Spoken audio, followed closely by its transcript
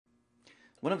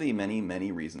One of the many,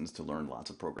 many reasons to learn lots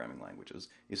of programming languages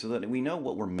is so that we know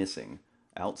what we're missing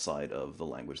outside of the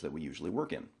language that we usually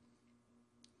work in.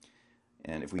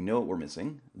 And if we know what we're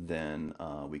missing, then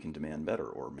we can demand better,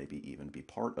 or maybe even be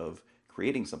part of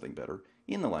creating something better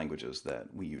in the languages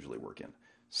that we usually work in.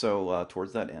 So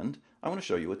towards that end, I want to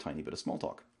show you a tiny bit of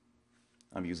Smalltalk.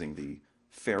 I'm using the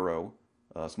Pharo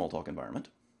Smalltalk environment.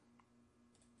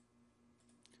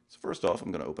 So first off,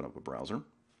 I'm going to open up a browser,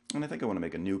 and I think I want to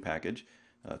make a new package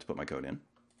to put my code in.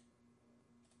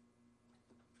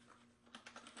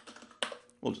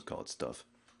 We'll just call it stuff.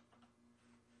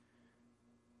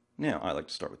 Now, I like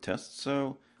to start with tests,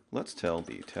 so let's tell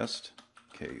the test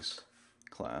case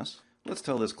class. Let's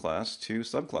tell this class to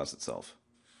subclass itself.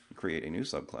 Create a new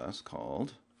subclass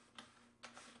called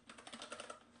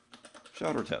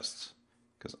Shouter Tests,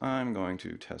 because I'm going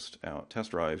to test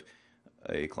drive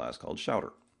a class called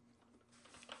Shouter.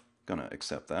 Gonna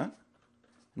accept that.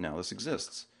 Now this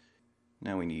exists.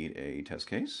 Now we need a test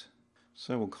case,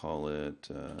 so we'll call it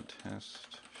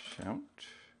test shout.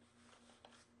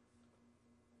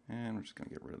 And we're just going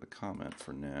to get rid of the comment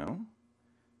for now.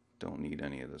 Don't need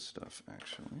any of this stuff,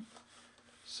 actually.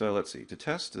 So let's see. To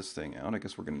test this thing out, I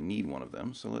guess we're going to need one of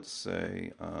them. So let's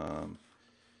say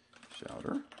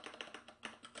Shouter.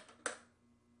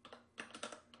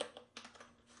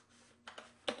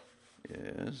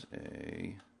 Is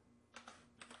a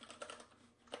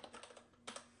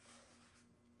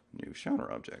new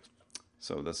Shouter object.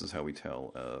 So this is how we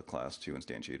tell a class to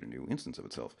instantiate a new instance of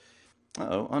itself.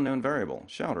 Uh-oh, unknown variable.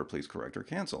 Shouter, please correct or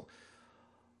cancel.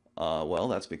 Well,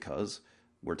 that's because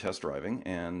we're test driving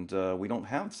and we don't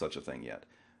have such a thing yet.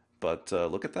 But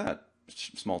look at that.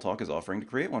 Smalltalk is offering to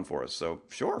create one for us. So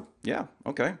sure, yeah,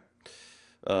 okay.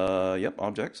 Yep,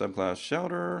 object, subclass,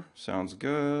 Shouter. Sounds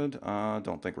good.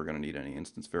 Don't think we're going to need any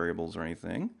instance variables or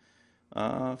anything.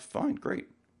 Fine, great.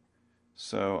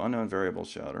 So unknown variable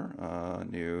Shouter,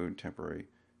 new temporary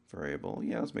variable.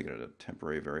 Yeah, let's make it a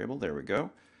temporary variable. There we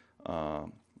go.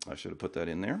 I should have put that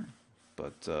in there,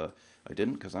 but I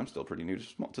didn't because I'm still pretty new to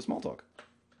Smalltalk.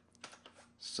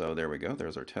 So there we go.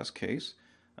 There's our test case.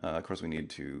 Of course, we need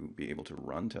to be able to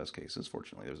run test cases.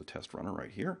 Fortunately, there's a test runner right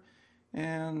here.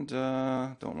 And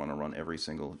don't want to run every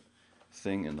single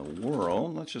thing in the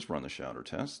world. Let's just run the Shouter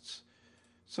tests.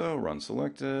 So run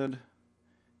selected,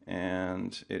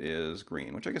 and it is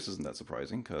green, which I guess isn't that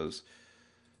surprising because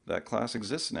that class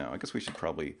exists now. I guess we should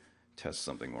probably test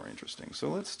something more interesting. So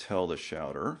let's tell the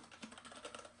Shouter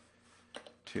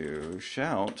to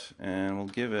shout, and we'll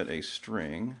give it a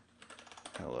string,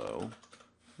 hello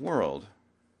world.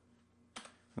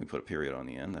 Let me put a period on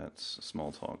the end. That's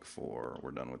Smalltalk for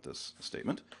we're done with this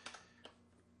statement.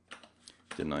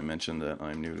 Didn't I mention that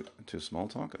I'm new to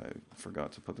Smalltalk? I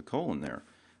forgot to put the colon there.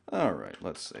 All right,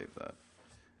 let's save that.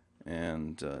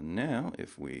 And now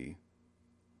if we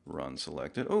run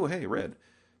selected, oh hey, red.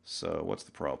 So what's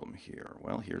the problem here?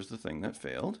 Well, here's the thing that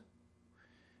failed.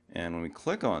 And when we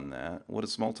click on that, what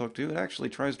does Smalltalk do? It actually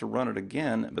tries to run it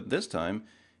again, but this time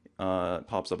it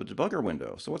pops up a debugger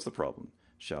window. So what's the problem?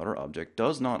 Shouter object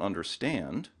does not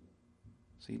understand,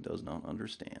 see, does not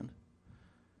understand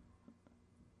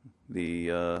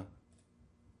the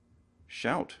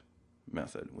shout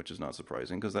method, which is not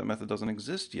surprising because that method doesn't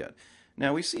exist yet.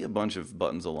 Now we see a bunch of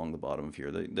buttons along the bottom of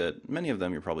here that many of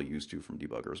them you're probably used to from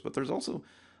debuggers, but there's also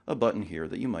a button here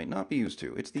that you might not be used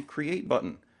to. It's the create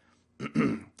button.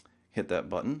 Hit that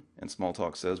button and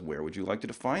Smalltalk says, where would you like to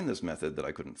define this method that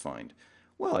I couldn't find?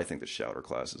 Well, I think the Shouter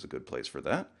class is a good place for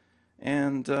that.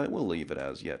 And we'll leave it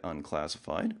as yet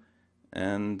unclassified.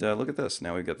 And look at this.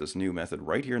 Now we've got this new method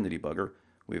right here in the debugger.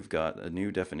 We've got a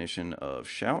new definition of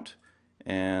shout.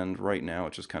 And right now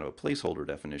it's just kind of a placeholder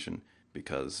definition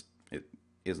because it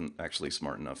isn't actually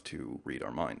smart enough to read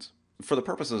our minds. For the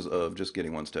purposes of just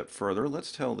getting one step further,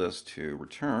 let's tell this to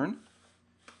return,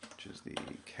 which is the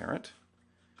caret,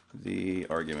 the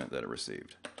argument that it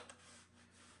received.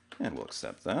 And we'll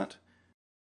accept that.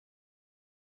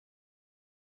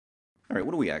 All right,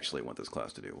 what do we actually want this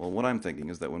class to do? Well, what I'm thinking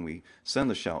is that when we send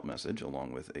the shout message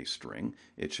along with a string,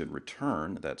 it should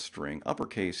return that string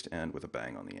uppercased and with a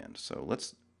bang on the end. So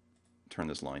let's turn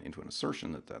this line into an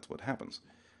assertion that that's what happens.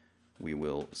 We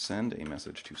will send a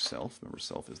message to self. Remember,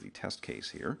 self is the test case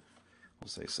here. We'll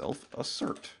say self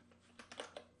assert.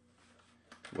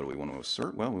 What do we want to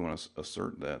assert? Well, we want to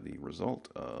assert that the result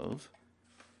of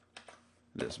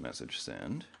this message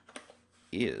send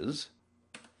is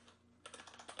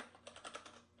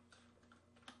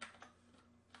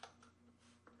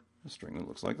a string that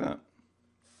looks like that.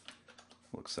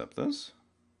 We'll accept this,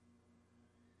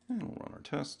 and we'll run our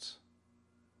tests.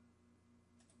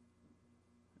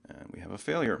 And we have a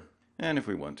failure. And if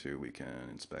we want to, we can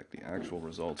inspect the actual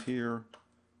result here,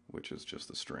 which is just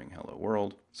the string hello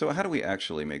world. So how do we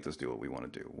actually make this do what we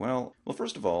want to do? Well,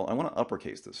 first of all, I want to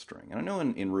uppercase this string. And I know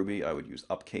in Ruby I would use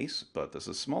upcase, but this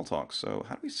is Smalltalk. So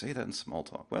how do we say that in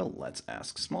Smalltalk? Well, let's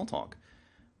ask Smalltalk.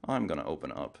 I'm going to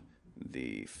open up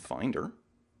the Finder,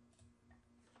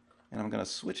 and I'm going to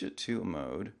switch it to a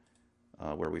mode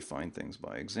where we find things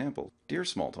by example. Dear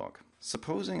Smalltalk,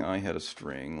 supposing I had a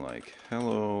string like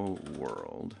hello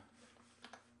world,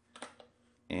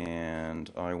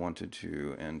 and I wanted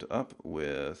to end up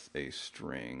with a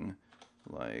string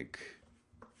like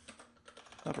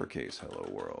uppercase hello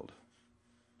world.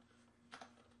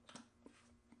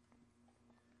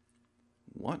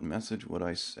 What message would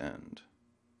I send?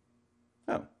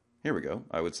 Oh, here we go.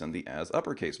 I would send the as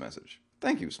uppercase message.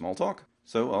 Thank you, Smalltalk.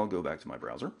 So I'll go back to my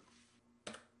browser,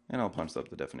 and I'll punch up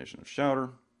the definition of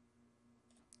shouter,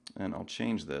 and I'll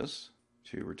change this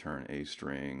to return a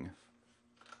string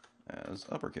as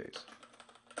uppercase.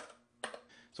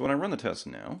 So when I run the test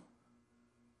now,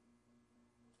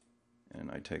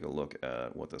 and I take a look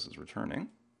at what this is returning,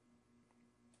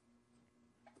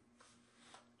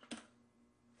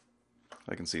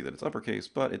 I can see that it's uppercase,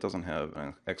 but it doesn't have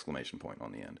an exclamation point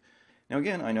on the end. Now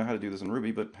again, I know how to do this in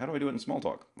Ruby, but how do I do it in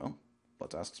Smalltalk? Well,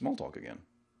 let's ask Smalltalk again.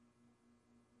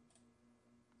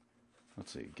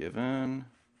 Let's see, given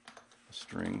a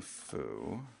string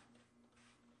foo,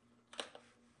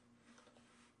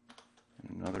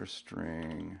 another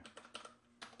string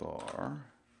bar,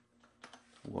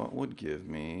 what would give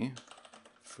me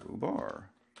foo bar?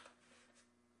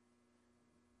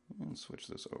 And switch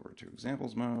this over to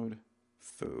examples mode,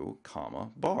 foo,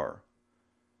 comma, bar.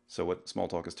 So what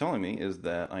Smalltalk is telling me is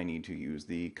that I need to use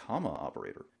the comma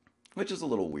operator, which is a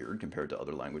little weird compared to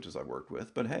other languages I've worked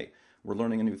with, but hey, we're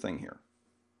learning a new thing here.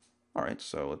 All right,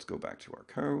 so let's go back to our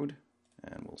code,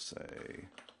 and we'll say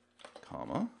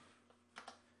comma,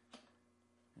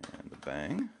 and a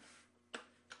bang,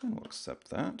 and we'll accept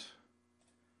that,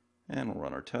 and we'll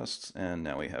run our tests, and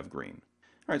now we have green.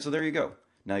 All right, so there you go.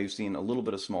 Now you've seen a little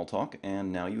bit of Smalltalk,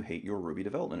 and now you hate your Ruby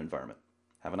development environment.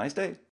 Have a nice day.